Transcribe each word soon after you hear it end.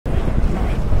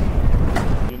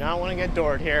not want to get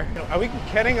doored here. Are we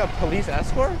getting a police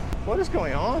escort? What is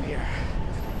going on here?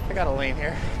 I got a lane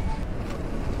here.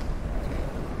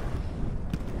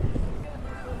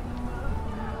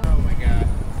 Oh my God.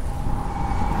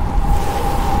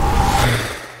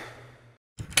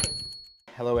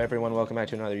 Hello everyone, welcome back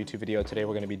to another YouTube video. Today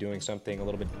we're going to be doing something a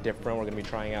little bit different. We're going to be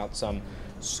trying out some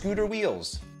scooter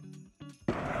wheels.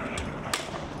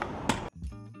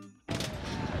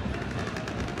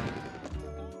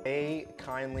 They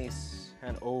kindly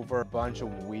sent over a bunch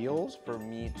of wheels for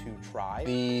me to try.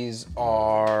 These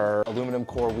are aluminum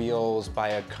core wheels by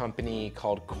a company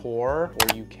called Core,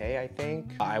 or UK, I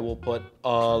think. I will put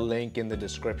a link in the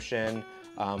description,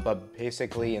 but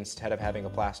basically instead of having a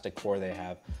plastic core, they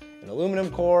have an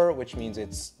aluminum core, which means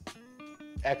it's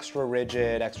extra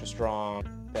rigid, extra strong,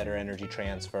 better energy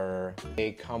transfer.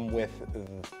 They come with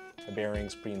the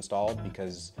bearings pre-installed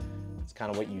because it's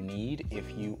kind of what you need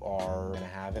if you are gonna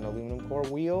have an aluminum core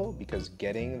wheel, because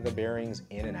getting the bearings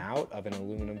in and out of an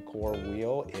aluminum core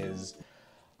wheel is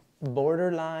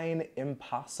borderline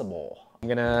impossible. I'm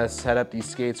gonna set up these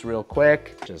skates real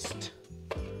quick.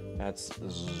 That's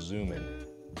zooming.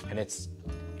 And it's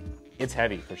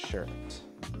heavy for sure.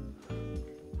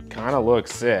 Kind of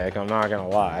looks sick, I'm not gonna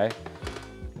lie.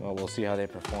 Well, we'll see how they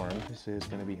perform. This is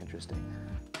gonna be interesting.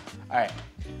 All right,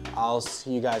 I'll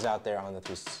see you guys out there on the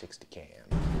 360 cam.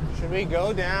 Should we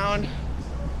go down?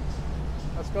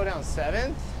 Let's go down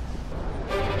 7th.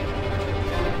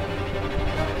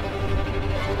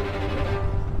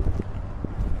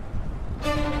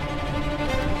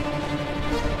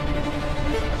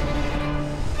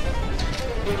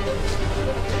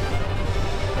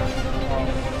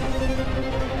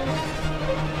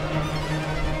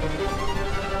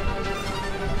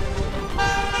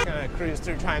 Cruise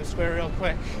through Times Square real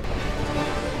quick.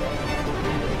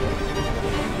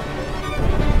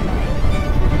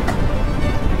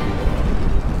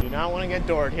 Do not want to get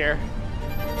doored here.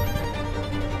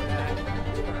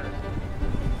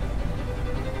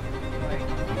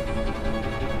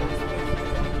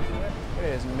 It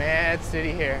is mad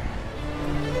city here.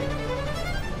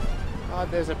 Oh,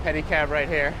 there's a pedicab right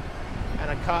here.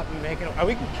 And a cop making, are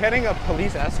we getting a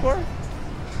police escort?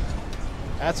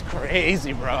 That's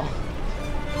crazy, bro.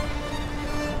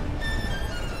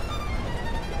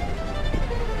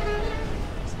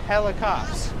 Hella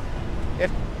cops.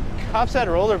 If cops had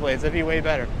rollerblades, that'd be way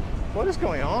better. What is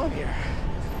going on here?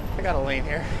 I got a lane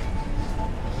here.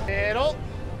 Middle.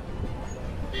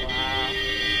 Wow.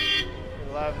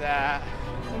 We love that.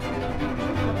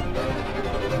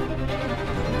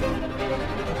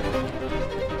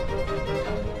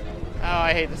 Oh,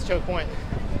 I hate this choke point.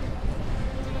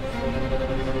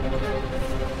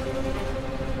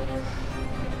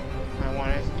 I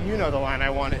want it. You know the line I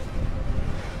wanted.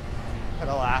 But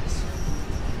alas.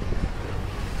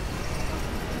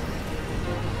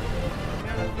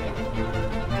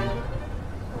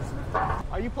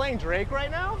 Are you playing Drake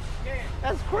right now? Yeah.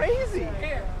 That's crazy.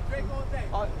 Yeah, Drake all day.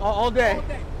 All day? All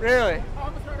day. Really? Oh,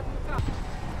 I'm gonna start it from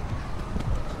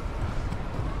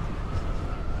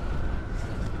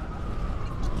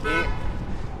the top.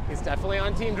 He's definitely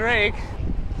on Team Drake.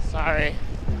 Sorry.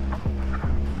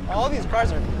 All these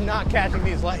cars are not catching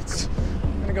these lights.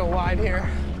 I'm gonna go wide here.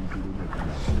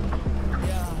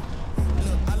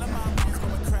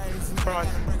 Front.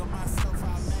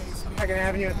 Second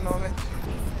Avenue at the moment.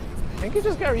 I think it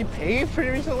just got repaved pretty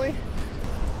recently.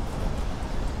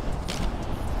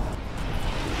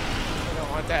 I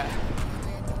don't want that.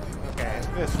 Okay,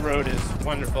 this road is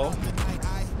wonderful.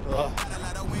 Ugh.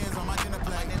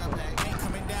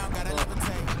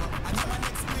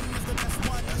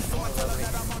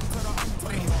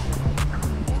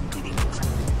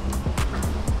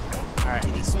 All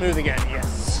right, smooth again,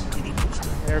 yes.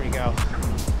 There we go.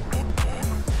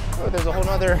 Oh, there's a whole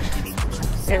nother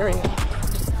area.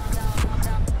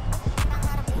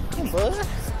 What?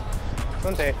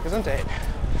 Gesundheit.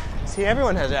 See,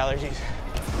 everyone has allergies.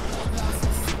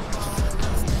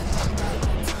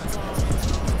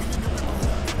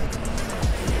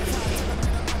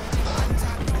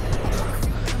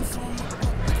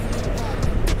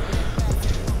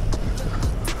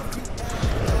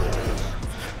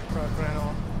 Front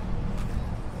rental.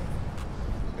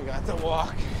 We got the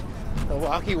walk. The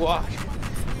walkie walk.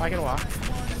 I can walk.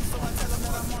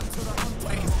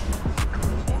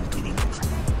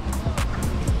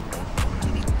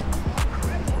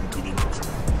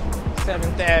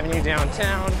 7th Avenue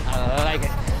downtown. I like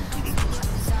it.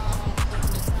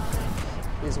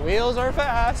 These wheels are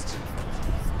fast.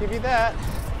 Give you that.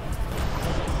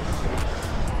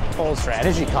 Bold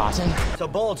strategy, Cotton. It's a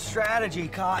bold strategy,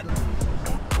 Cotton.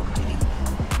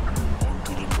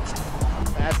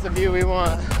 That's the view we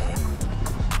want.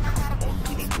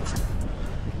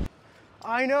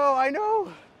 I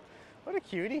know. What a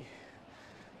cutie.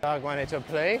 Dog wanted to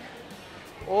play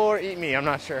or eat me, I'm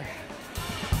not sure.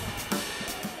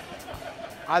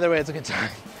 Either way, it's a good time.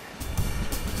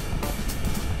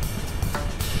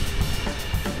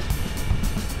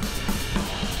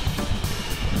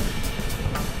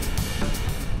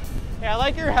 Hey, I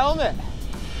like your helmet.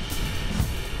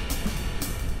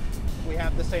 We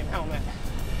have the same helmet.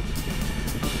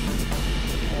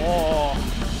 Oh,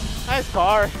 nice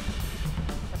car.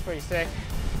 That's pretty sick.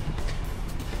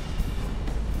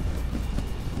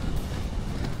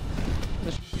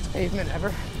 The shittiest pavement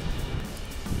ever.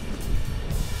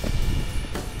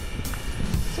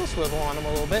 Still swivel on them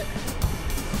a little bit.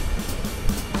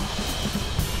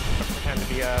 Pretend to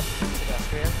be a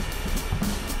pedestrian.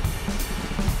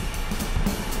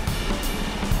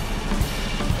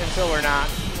 Until we're not.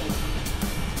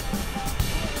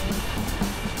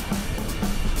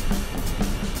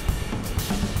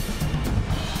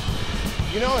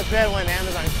 You know it's bad when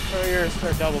Amazon couriers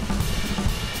start double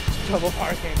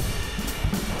parking.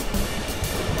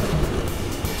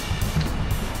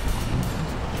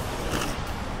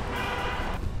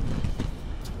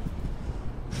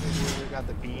 We got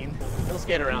the bean. Let's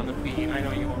get around the bean. I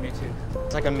know you want me to.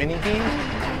 It's like a mini bean.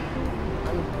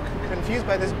 I'm confused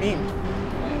by this bean.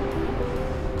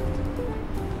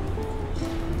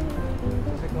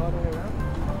 Does it go all the way around?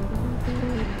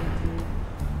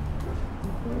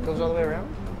 It goes all the way around?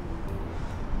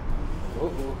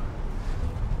 Uh-oh.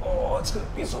 Oh, it's gonna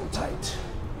be so tight.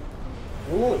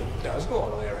 Ooh, it does go all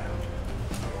the way around.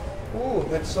 Ooh,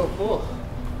 that's so cool.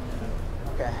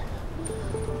 Okay.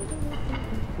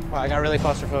 Wow, I got really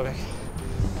claustrophobic.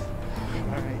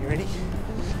 All right, you ready?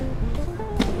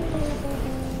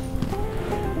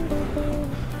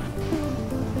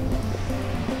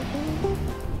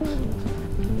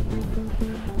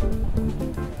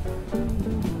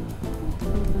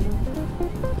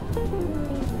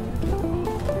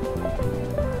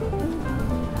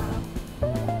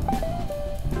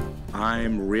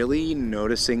 I'm really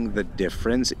noticing the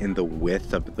difference in the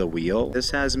width of the wheel.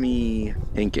 This has me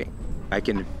thinking. I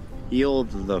can feel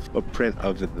the footprint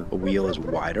of the wheel is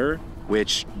wider,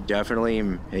 which definitely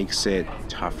makes it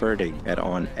tougher to get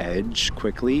on edge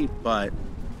quickly, but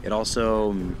it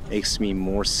also makes me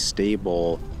more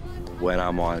stable when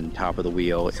I'm on top of the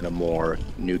wheel in a more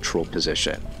neutral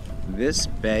position. This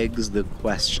begs the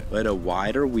question, would a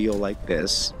wider wheel like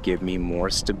this give me more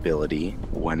stability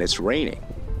when it's raining?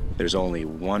 There's only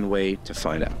one way to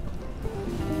find out.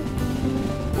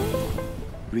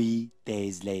 3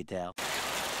 days later.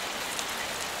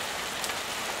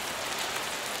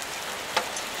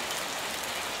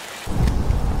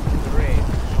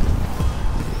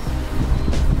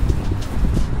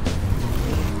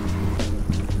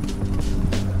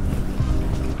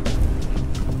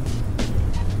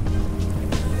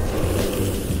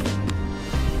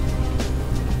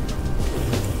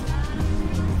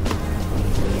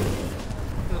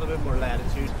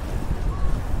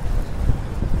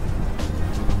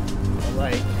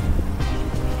 Like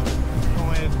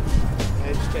going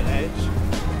edge to edge,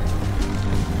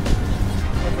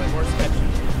 a little bit more sketchy.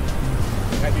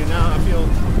 Like I do now, I feel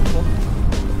comfortable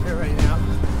here right now.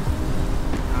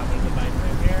 There's a bike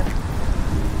right here.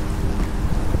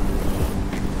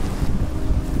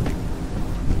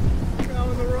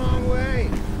 Going the wrong way.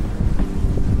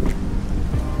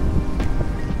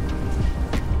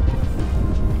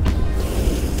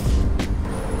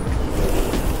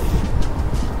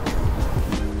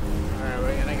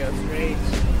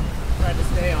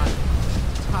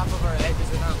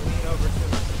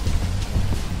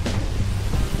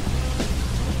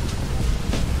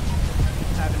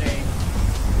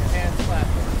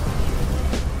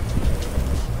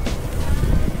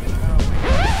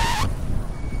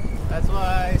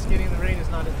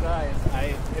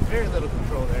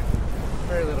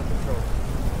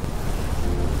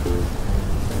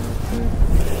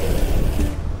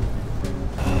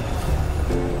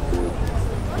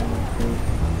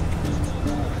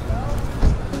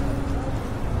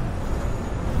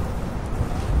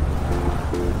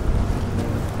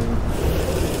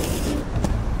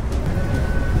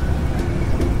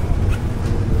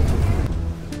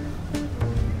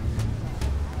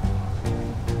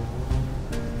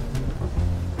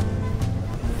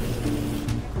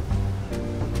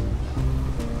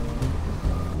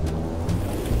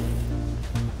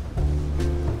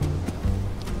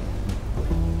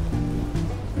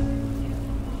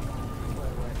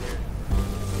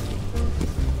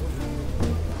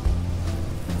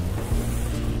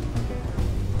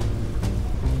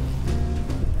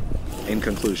 In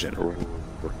conclusion,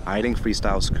 riding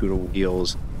freestyle scooter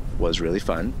wheels was really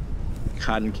fun.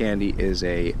 Cotton candy is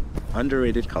a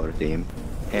underrated color theme,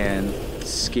 and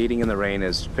skating in the rain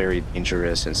is very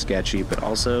dangerous and sketchy, but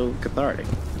also cathartic.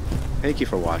 Thank you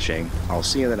for watching. I'll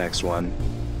see you in the next one.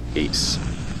 Peace.